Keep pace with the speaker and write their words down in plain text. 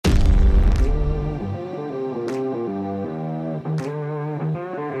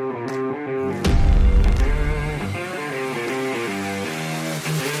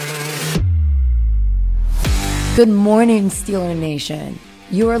Good morning, Steeler Nation.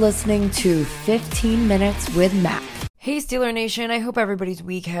 You are listening to 15 Minutes with Mac. Hey, Steeler Nation. I hope everybody's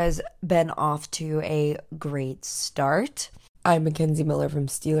week has been off to a great start. I'm Mackenzie Miller from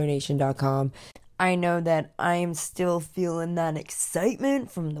SteelerNation.com. I know that I'm still feeling that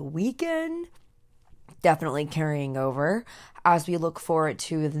excitement from the weekend. Definitely carrying over as we look forward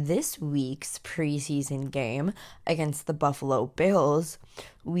to this week's preseason game against the Buffalo Bills.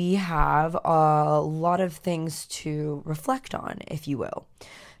 We have a lot of things to reflect on, if you will,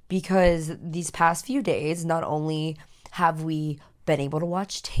 because these past few days, not only have we been able to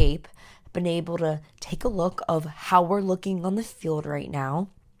watch tape, been able to take a look of how we're looking on the field right now,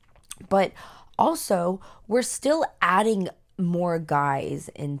 but also we're still adding more guys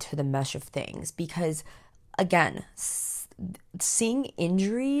into the mesh of things because, again, seeing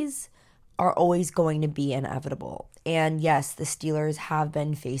injuries are always going to be inevitable. And yes, the Steelers have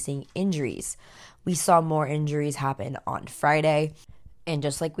been facing injuries. We saw more injuries happen on Friday. And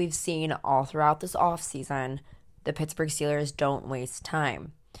just like we've seen all throughout this offseason, the Pittsburgh Steelers don't waste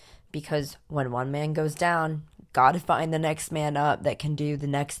time. Because when one man goes down, gotta find the next man up that can do the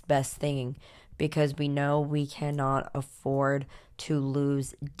next best thing. Because we know we cannot afford to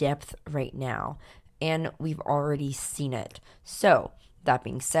lose depth right now. And we've already seen it. So, that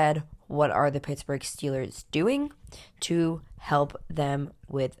being said, what are the Pittsburgh Steelers doing to help them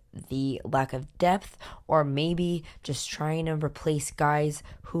with the lack of depth, or maybe just trying to replace guys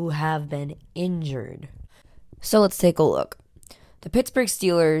who have been injured? So let's take a look. The Pittsburgh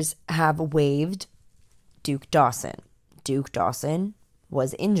Steelers have waived Duke Dawson. Duke Dawson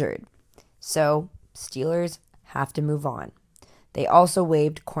was injured. So Steelers have to move on. They also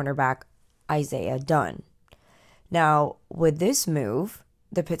waived cornerback Isaiah Dunn. Now, with this move,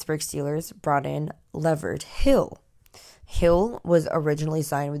 the Pittsburgh Steelers brought in Leverett Hill. Hill was originally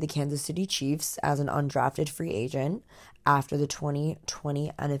signed with the Kansas City Chiefs as an undrafted free agent after the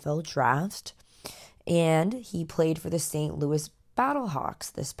 2020 NFL Draft, and he played for the St. Louis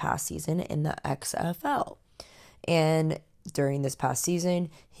Battlehawks this past season in the XFL. And during this past season,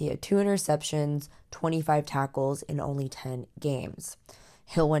 he had 2 interceptions, 25 tackles in only 10 games.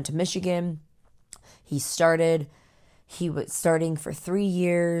 Hill went to Michigan. He was starting for 3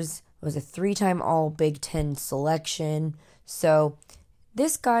 years, was a 3-time All Big Ten selection. So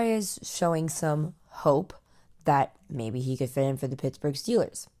this guy is showing some hope that maybe he could fit in for the Pittsburgh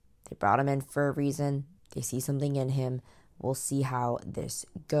Steelers. They brought him in for a reason. They see something in him. We'll see how this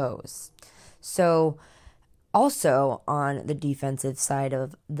goes. So also on the defensive side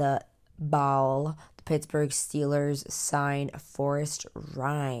of the ball, the Pittsburgh Steelers signed Forrest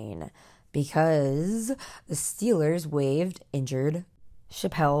Rhyne because the Steelers waived injured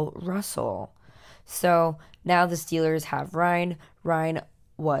Chappelle Russell. So now the Steelers have Rhyne. Rhyne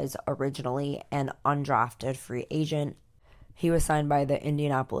was originally an undrafted free agent. He was signed by the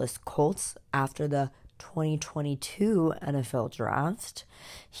Indianapolis Colts after the 2022 NFL Draft.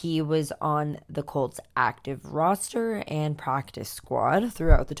 He was on the Colts active roster and practice squad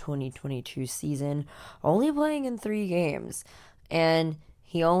throughout the 2022 season, only playing in 3 games. And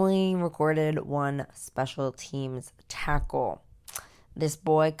he only recorded 1 special teams tackle. This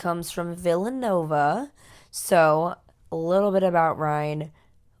boy comes from Villanova. So a little bit about Ryan.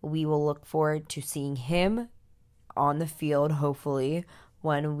 We will look forward to seeing him on the field, hopefully,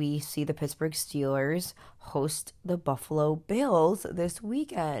 when we see the Pittsburgh Steelers host the Buffalo Bills this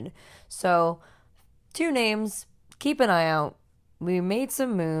weekend. So 2 names. Keep an eye out. We made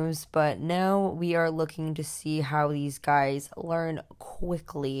some moves, but now we are looking to see how these guys learn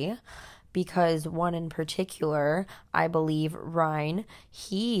quickly, because one in particular, I believe Ryan,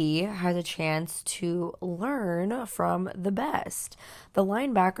 he has a chance to learn from the best. The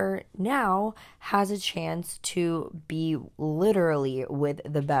linebacker now has a chance to be literally with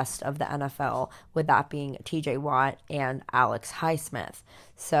the best of the NFL, with that being TJ Watt and Alex Highsmith.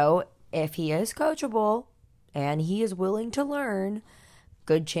 So if he is coachable and he is willing to learn,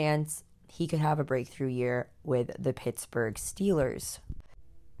 good chance he could have a breakthrough year with the Pittsburgh Steelers.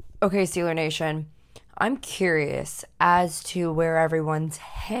 Okay, Steeler Nation, I'm curious as to where everyone's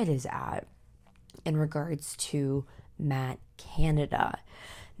head is at in regards to Matt Canada.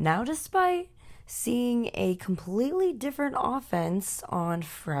 Now, despite seeing a completely different offense on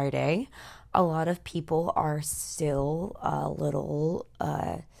Friday, a lot of people are still a little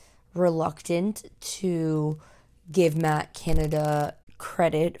reluctant to give Matt Canada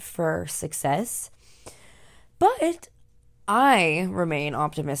credit for success. But I remain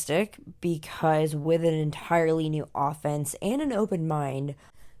optimistic because with an entirely new offense and an open mind,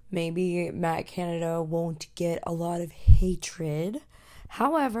 maybe Matt Canada won't get a lot of hatred.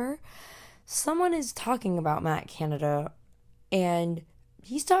 However, someone is talking about Matt Canada, and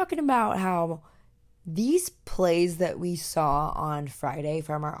he's talking about how these plays that we saw on Friday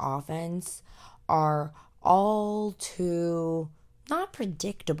from our offense are all too not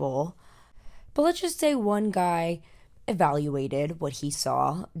predictable, but let's just say one guy evaluated what he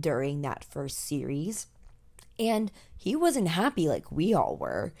saw during that first series, and he wasn't happy like we all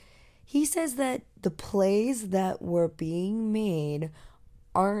were. He says that the plays that were being made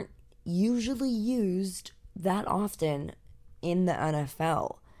aren't usually used that often in the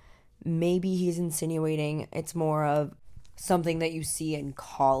NFL. Maybe he's insinuating it's more of something that you see in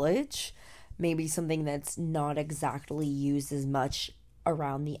college, maybe something that's not exactly used as much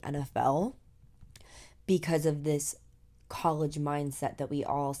around the NFL because of this college mindset that we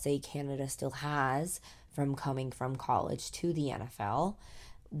all say Canada still has from coming from college to the NFL.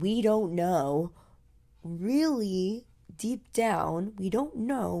 We don't know, really deep down, we don't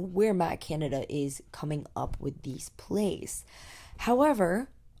know where Matt Canada is coming up with these plays. However,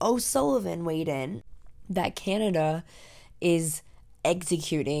 O'Sullivan weighed in that Canada is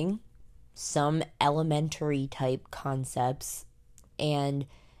executing some elementary type concepts, and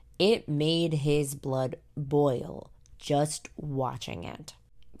it made his blood boil just watching it,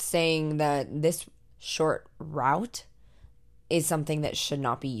 saying that this short route is something that should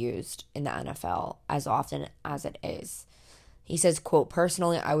not be used in the NFL as often as it is. He says, quote,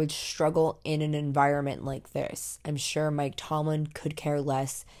 "Personally, I would struggle in an environment like this. I'm sure Mike Tomlin could care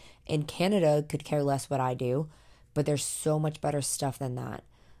less, and Canada could care less what I do, but there's so much better stuff than that.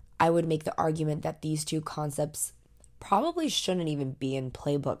 I would make the argument that these two concepts probably shouldn't even be in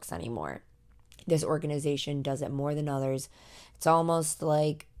playbooks anymore. This organization does it more than others. It's almost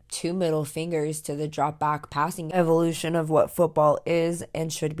like two middle fingers to the drop back passing evolution of what football is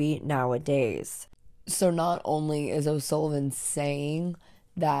and should be nowadays." So not only is O'Sullivan saying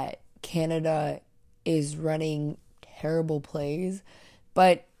that Canada is running terrible plays,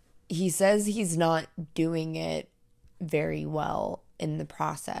 but he says he's not doing it very well in the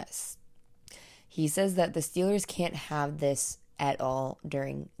process. He says that the Steelers can't have this at all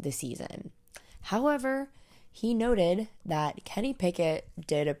during the season. However, he noted that Kenny Pickett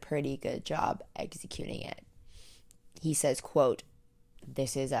did a pretty good job executing it. He says, quote,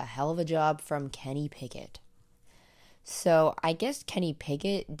 "This is a hell of a job from Kenny Pickett." So I guess Kenny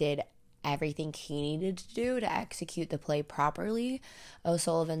Pickett did everything he needed to do to execute the play properly.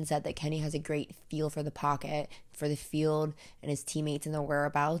 O'Sullivan said that Kenny has a great feel for the pocket, for the field, and his teammates and their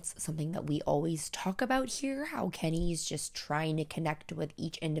whereabouts, something that we always talk about here, how Kenny's just trying to connect with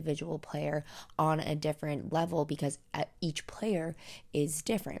each individual player on a different level because each player is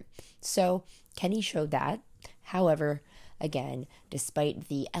different. So Kenny showed that. However, again, despite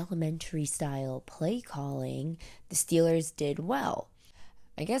the elementary style play calling, the Steelers did well.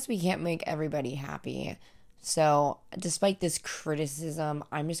 I guess we can't make everybody happy. So despite this criticism,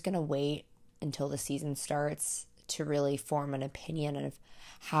 I'm just going to wait until the season starts to really form an opinion of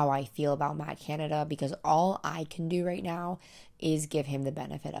how I feel about Matt Canada, because all I can do right now is give him the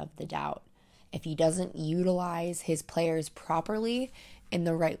benefit of the doubt. If he doesn't utilize his players properly in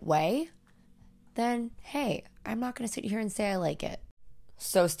the right way, then hey, I'm not going to sit here and say I like it.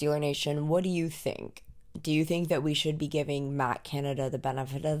 So Steeler Nation, what do you think? Do you think that we should be giving Matt Canada the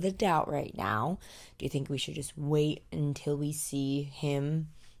benefit of the doubt right now? Do you think we should just wait until we see him,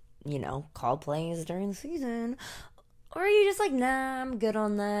 call plays during the season? Or are you just like, nah, I'm good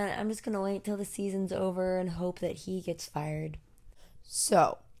on that. I'm just going to wait till the season's over and hope that he gets fired.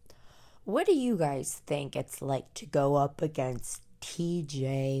 So, what do you guys think it's like to go up against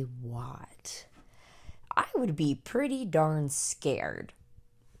TJ Watt? I would be pretty darn scared,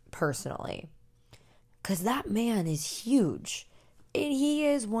 personally. Because that man is huge. And he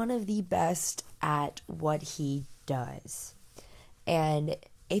is one of the best at what he does. And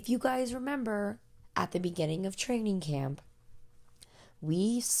if you guys remember, at the beginning of training camp,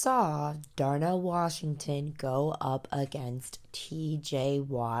 we saw Darnell Washington go up against TJ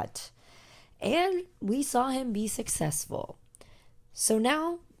Watt. And we saw him be successful. So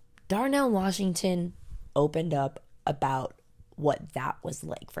now, Darnell Washington opened up about what that was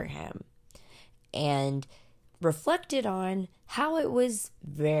like for him, and reflected on how it was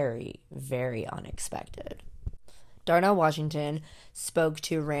very, very unexpected. Darnell Washington spoke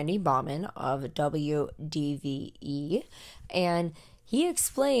to Randy Bauman of WDVE, and he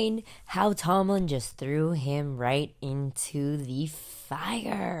explained how Tomlin just threw him right into the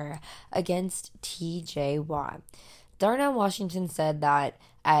fire against TJ Watt. Darnell Washington said that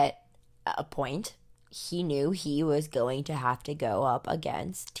at a point, he knew he was going to have to go up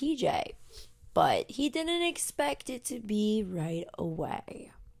against TJ. But he didn't expect it to be right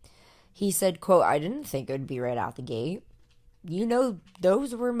away. He said, quote, I didn't think it would be right out the gate. You know,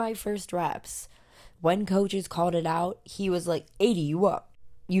 those were my first reps. When coaches called it out, he was like, 80, you up.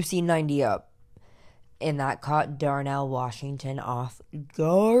 You see 90 up. And that caught Darnell Washington off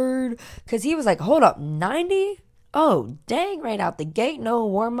guard. Because he was like, hold up, 90? Oh, dang, right out the gate. No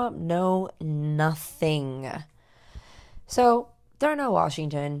warm-up, no nothing. So, Darnell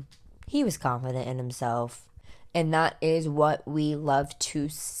Washington, he was confident in himself. And that is what we love to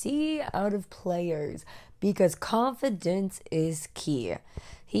see out of players. Because confidence is key.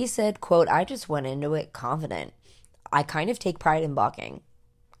 He said, quote, I just went into it confident. I kind of take pride in blocking.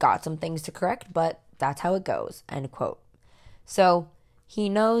 Got some things to correct, but that's how it goes, end quote. So he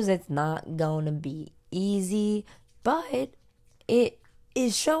knows it's not going to be easy, but it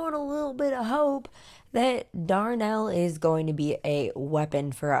is showing a little bit of hope that Darnell is going to be a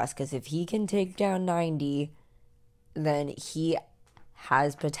weapon for us. Because if he can take down 90, then he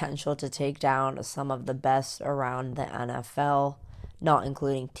has potential to take down some of the best around the NFL, not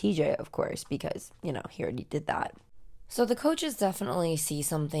including TJ, of course, because, he already did that. So the coaches definitely see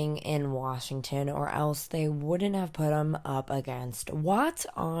something in Washington, or else they wouldn't have put him up against Watt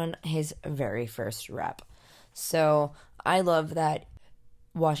on his very first rep. So I love that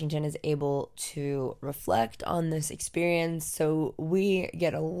Washington is able to reflect on this experience, so we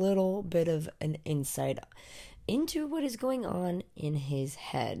get a little bit of an insight into what is going on in his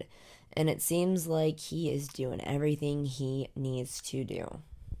head. And it seems like he is doing everything he needs to do.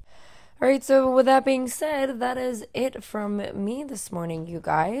 All right, so with that being said, that is it from me this morning, you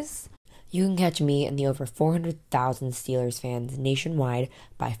guys. You can catch me and the over 400,000 Steelers fans nationwide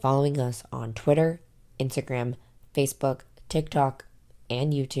by following us on Twitter, Instagram, Facebook, TikTok,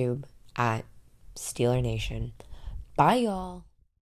 and YouTube at SteelerNation. Bye, y'all.